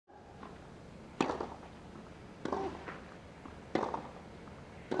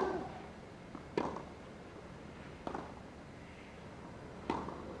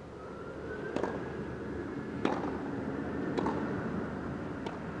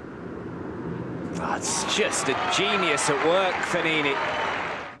That's just a genius at work, Fognini.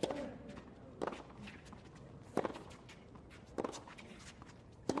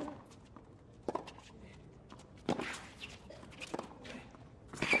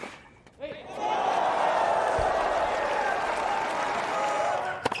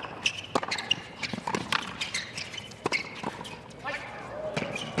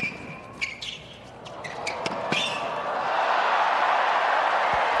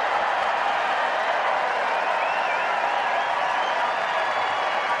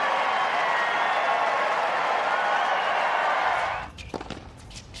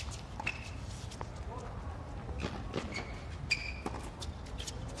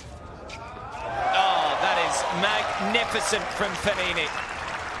 Magnificent from Fognini.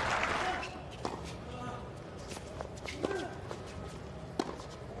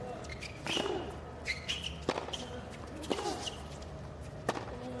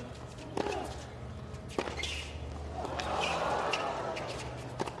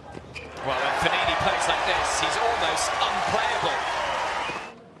 Well, when Fognini plays like this, he's almost unplayable.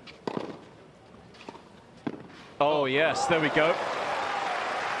 Oh yes, there we go.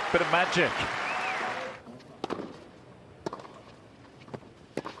 Bit of magic.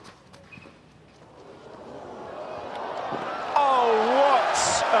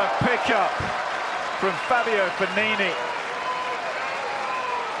 A pickup from Fabio Fognini.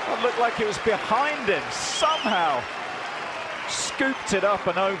 It looked like it was behind him. Somehow scooped it up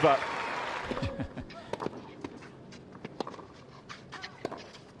and over.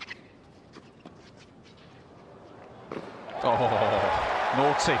 Oh,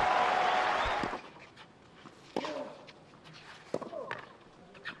 naughty.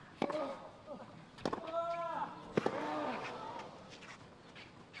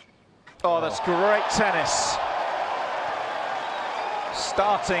 Oh, that's great tennis.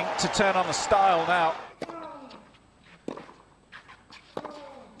 Starting to turn on the style now.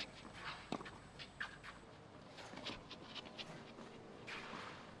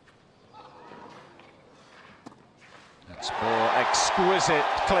 That's more exquisite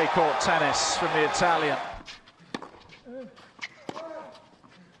clay court tennis from the Italian.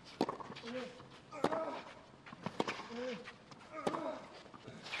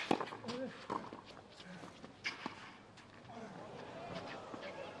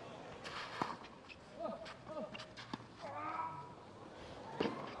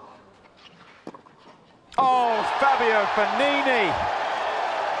 Oh, Fabio Fognini.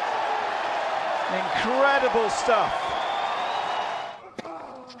 Incredible stuff.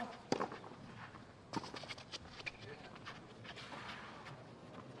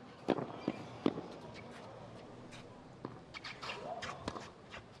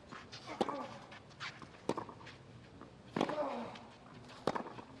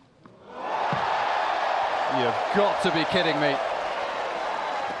 You've got to be kidding me.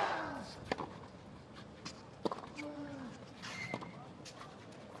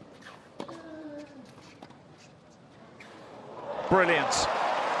 Brilliant.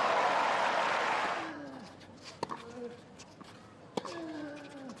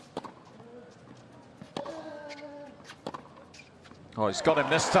 Oh, he's got him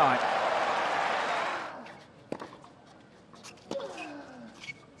this time.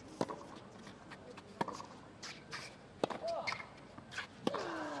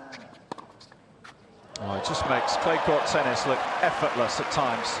 Oh, it just makes clay court tennis look effortless at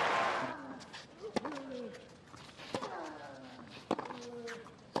times.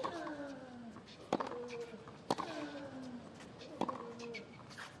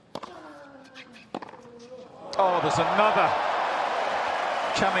 Oh, there's another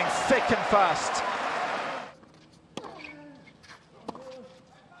coming thick and fast.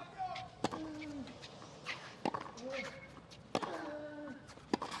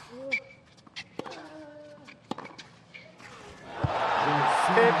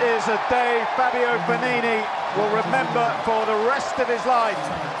 It is a day Fabio Fognini will remember for the rest of his life.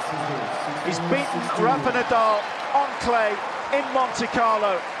 He's beaten Rafa Nadal on clay in Monte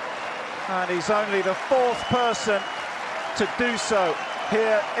Carlo. And he's only the fourth person to do so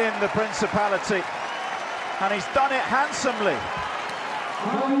here in the Principality. And he's done it handsomely.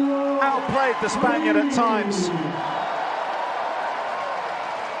 Outplayed the Spaniard at times.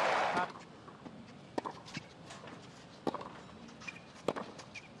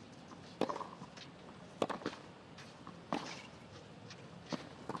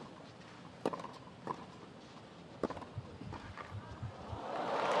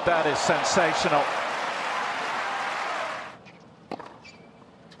 That is sensational.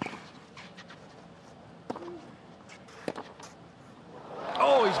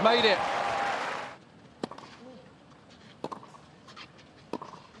 Oh, he's made it.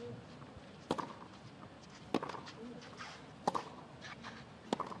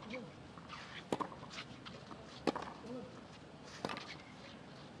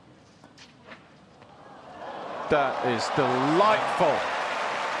 That is delightful.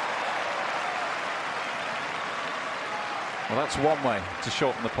 Well, that's one way to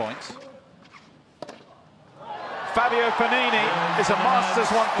shorten the points. Fabio Fognini is a Masters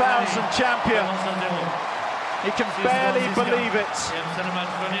 1000 champion. He can barely believe it.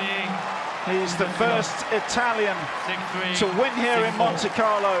 He's the first Italian to win here in Monte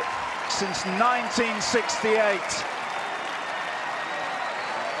Carlo since 1968.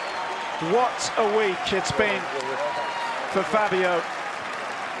 What a week it's been for Fabio.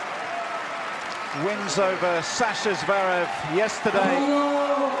 Wins over Sasha Zverev yesterday.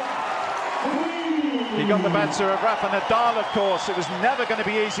 He got the better of Rafa Nadal, of course. It was never going to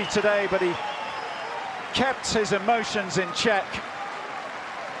be easy today, but he kept his emotions in check.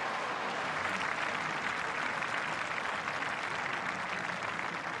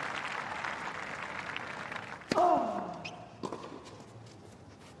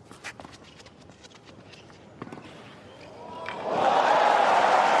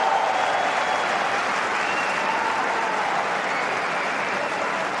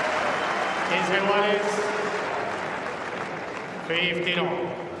 Iguales 50.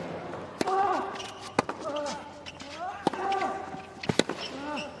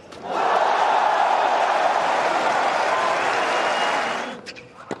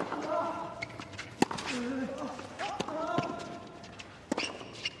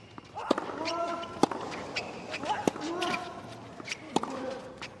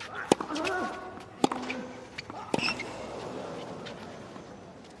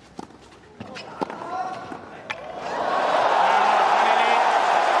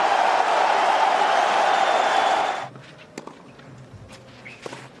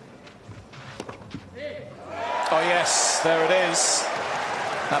 Oh yes, there it is.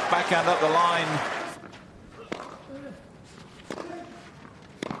 That backhand up the line.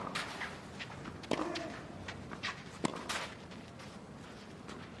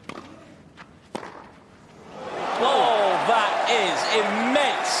 Oh, that is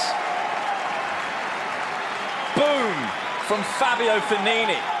immense. Boom from Fabio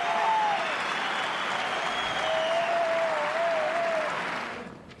Fognini.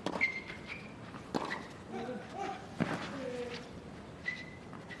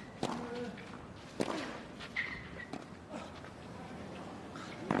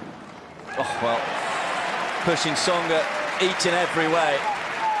 Oh, well, pushing Tsonga each and every way.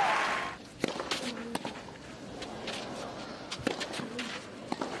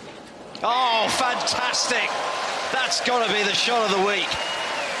 Oh, fantastic. That's got to be the shot of the week.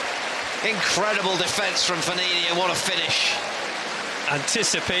 Incredible defence from Fognini, and what a finish.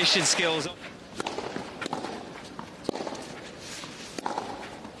 Anticipation skills.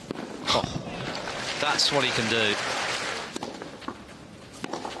 Oh, that's what he can do.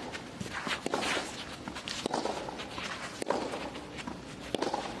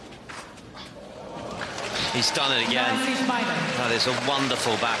 He's done it again. That is a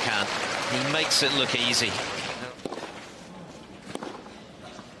wonderful backhand. He makes it look easy.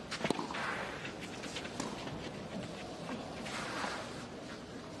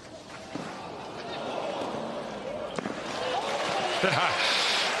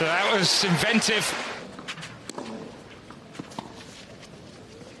 That was inventive.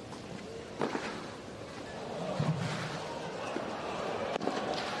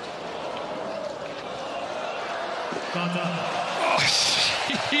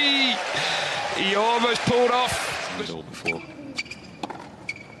 He almost pulled off. Before.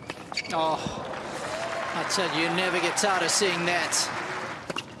 Oh, I tell you, you never get tired of seeing that.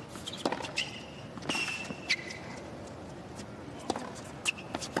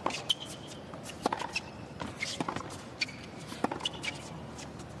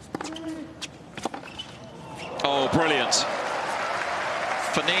 Oh, brilliant.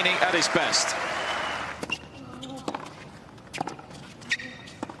 Fognini at his best.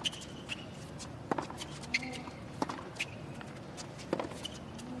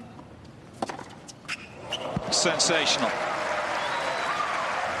 Sensational.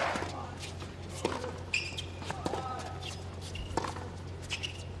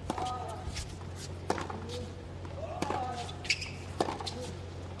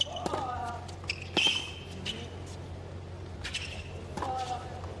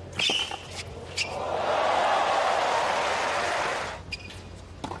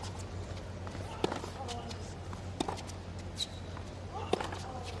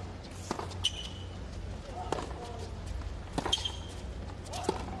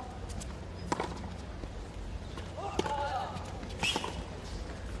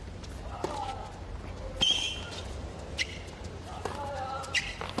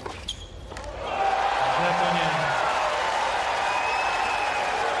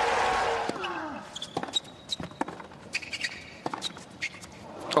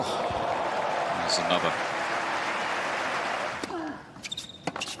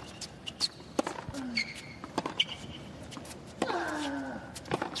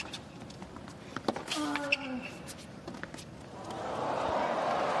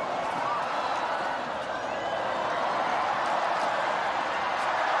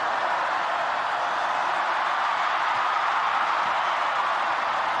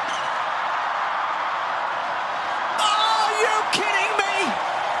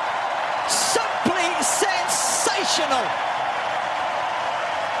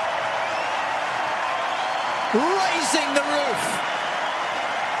 raising the roof.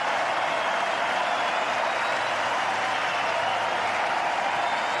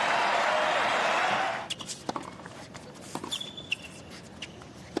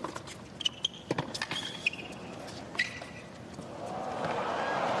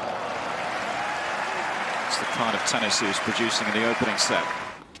 It's the kind of tennis he was producing in the opening set.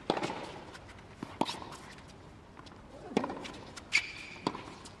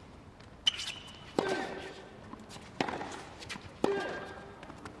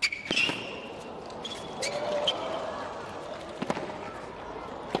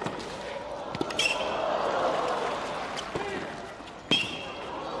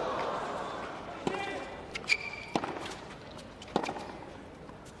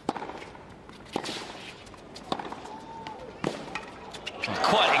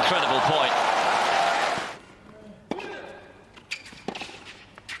 Quite incredible point.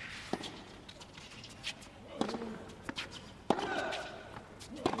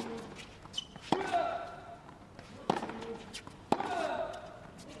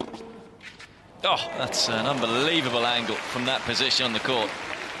 Oh, that's an unbelievable angle from that position on the court.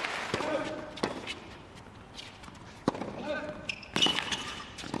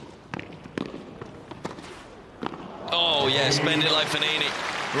 Oh, yes, bend it like Fognini.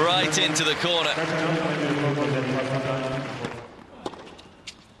 Right into the corner.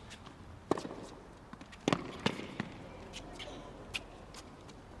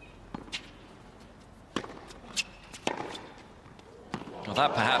 Well,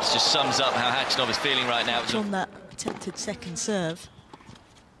 that perhaps just sums up how Khachanov is feeling right now. On that attempted second serve.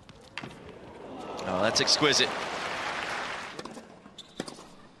 Oh, that's exquisite.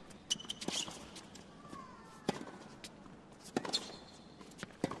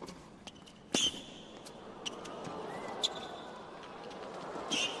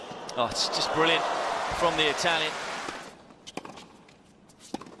 Oh, it's just brilliant from the Italian.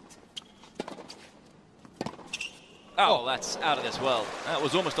 Oh, that's out of this world. That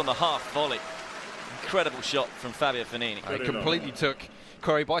was almost on the half volley. Incredible shot from Fabio Fognini. He completely took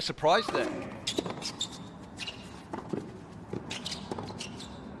Curry by surprise there.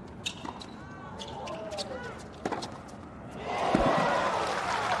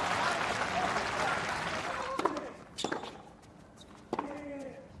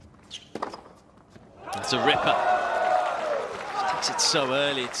 It's a ripper. Just takes it so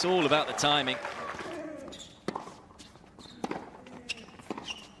early. It's all about the timing.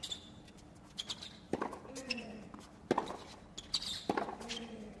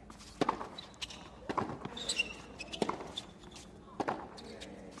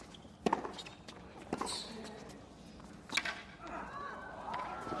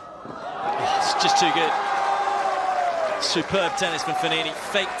 It's just too good. Superb tennis from Fognini.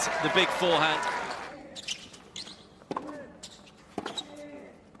 Faked the big forehand.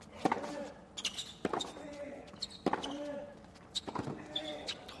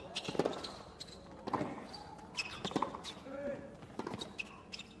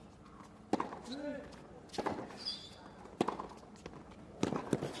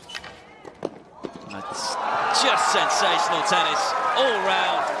 It's just sensational tennis all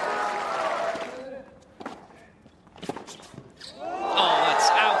round. Oh, that's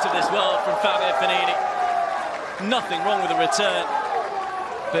out of this world from Fabio Fognini. Nothing wrong with the return,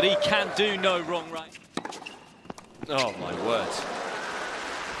 but he can do no wrong right. Oh, my word.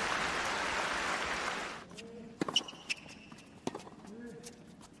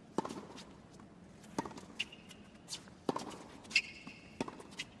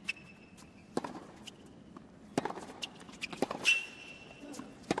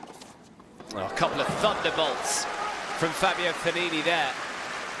 Well, a couple of thunderbolts from Fabio Fognini there.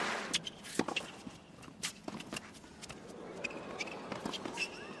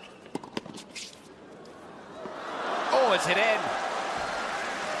 Oh, it's hit in.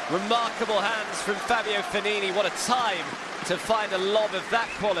 Remarkable hands from Fabio Fognini. What a time to find a lob of that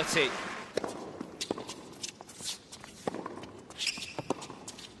quality.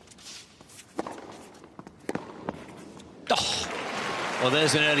 Oh. Well,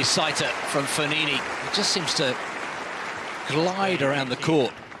 there's an early sighter from Fognini. It just seems to glide around the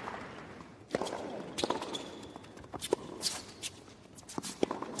court.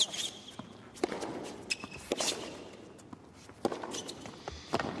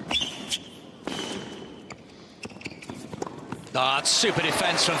 Ah, it's super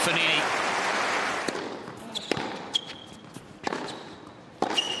defense from Fognini.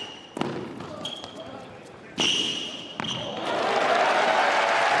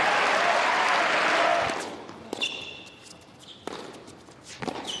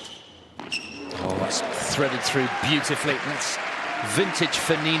 threaded through beautifully. That's vintage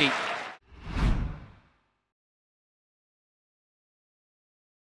Fognini.